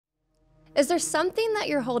Is there something that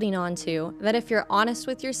you're holding on to that if you're honest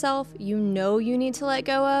with yourself, you know you need to let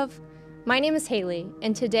go of? My name is Hayley,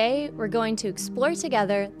 and today we're going to explore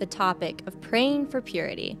together the topic of praying for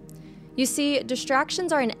purity. You see,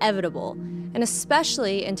 distractions are inevitable, and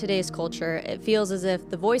especially in today's culture, it feels as if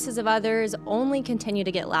the voices of others only continue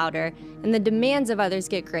to get louder and the demands of others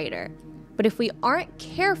get greater. But if we aren't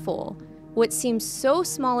careful, what seems so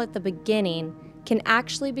small at the beginning can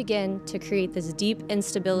actually begin to create this deep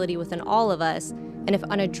instability within all of us, and if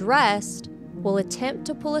unaddressed, will attempt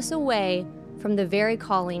to pull us away from the very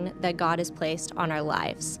calling that God has placed on our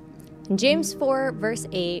lives. In James 4, verse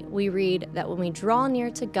 8, we read that when we draw near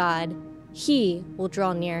to God, He will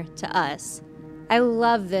draw near to us. I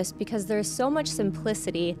love this because there is so much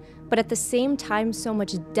simplicity, but at the same time, so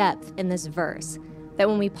much depth in this verse, that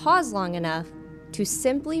when we pause long enough to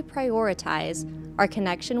simply prioritize our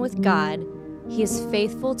connection with God, He is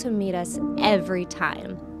faithful to meet us every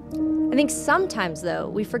time. I think sometimes, though,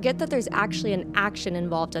 we forget that there's actually an action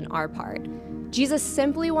involved on our part. Jesus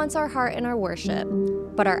simply wants our heart and our worship,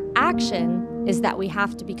 but our action is that we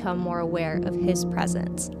have to become more aware of His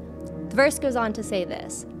presence. The verse goes on to say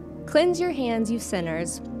this: "Cleanse your hands, you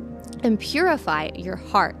sinners, and purify your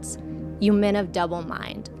hearts, you men of double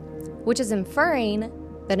mind," which is inferring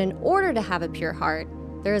that in order to have a pure heart,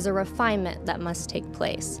 there is a refinement that must take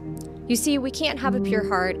place. You see, we can't have a pure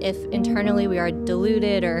heart if internally we are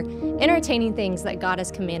deluded or entertaining things that God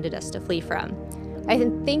has commanded us to flee from. I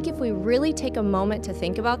think if we really take a moment to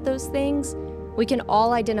think about those things, we can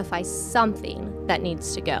all identify something that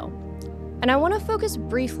needs to go. And I want to focus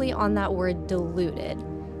briefly on that word deluded,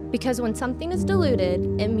 because when something is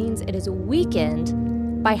diluted, it means it is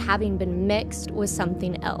weakened by having been mixed with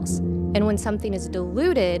something else. And when something is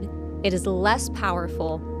diluted, it is less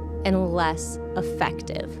powerful and less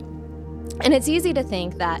effective. And it's easy to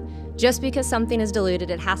think that just because something is diluted,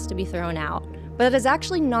 it has to be thrown out. But that is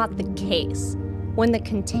actually not the case. When the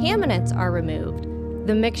contaminants are removed,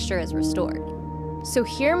 the mixture is restored. So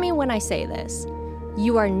hear me when I say this.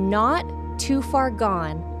 You are not too far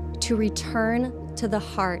gone to return to the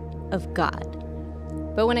heart of God.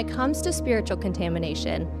 But when it comes to spiritual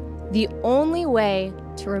contamination, the only way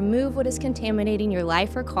to remove what is contaminating your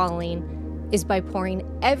life or calling is by pouring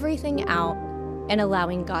everything out and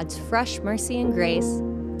allowing God's fresh mercy and grace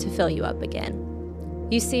to fill you up again.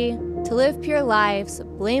 You see, to live pure lives,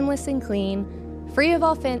 blameless and clean, free of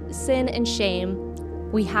all sin and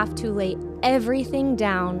shame, we have to lay everything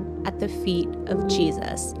down at the feet of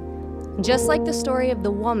Jesus. Just like the story of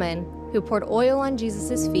the woman who poured oil on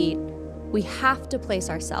Jesus' feet, we have to place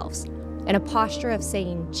ourselves in a posture of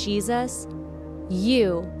saying, Jesus,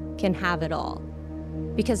 you can have it all.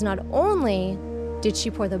 Because not only did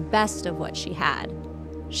she pour the best of what she had,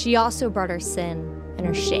 she also brought her sin and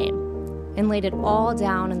her shame and laid it all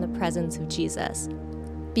down in the presence of Jesus.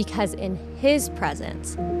 Because in His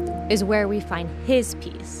presence is where we find His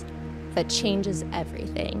peace that changes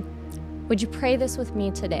everything. Would you pray this with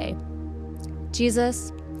me today?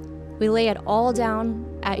 Jesus, we lay it all down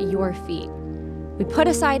at your feet. We put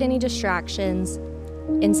aside any distractions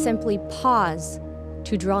and simply pause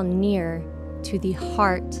to draw near to the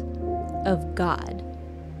heart of God.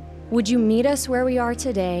 Would you meet us where we are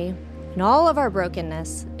today in all of our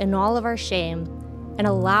brokenness and all of our shame, and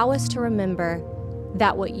allow us to remember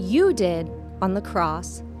that what you did on the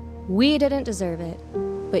cross, we didn't deserve it,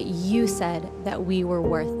 but you said that we were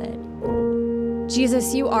worth it.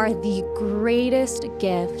 Jesus, you are the greatest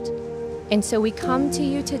gift, and so we come to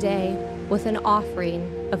you today with an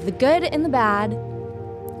offering of the good and the bad,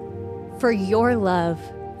 for your love,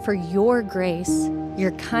 for your grace,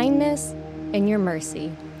 your kindness, and your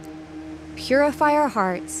mercy. Purify our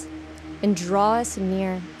hearts and draw us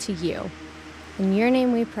near to you. In your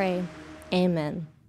name we pray, amen.